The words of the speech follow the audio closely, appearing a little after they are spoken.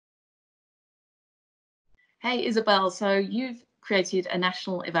Hey, Isabel, so you've created a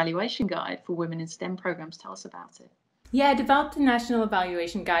national evaluation guide for women in STEM programs. Tell us about it. Yeah, I developed a national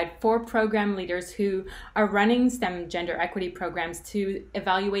evaluation guide for program leaders who are running STEM gender equity programs to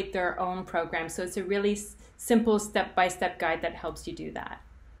evaluate their own programs. So it's a really simple step-by-step guide that helps you do that.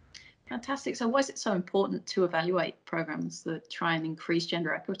 Fantastic. So, why is it so important to evaluate programs that try and increase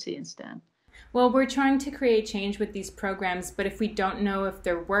gender equity in STEM? Well, we're trying to create change with these programs, but if we don't know if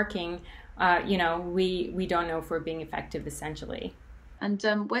they're working, we don't know if we're being effective, essentially. And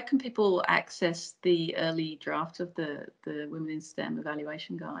where can people access the early draft of the Women in STEM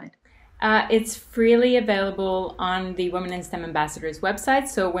evaluation guide? It's freely available on the Women in STEM Ambassadors website,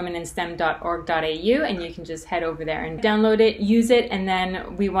 so womeninstem.org.au, and you can just head over there and download it, use it, and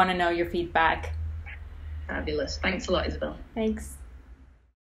then we want to know your feedback. Fabulous. Thanks a lot, Isabel. Thanks.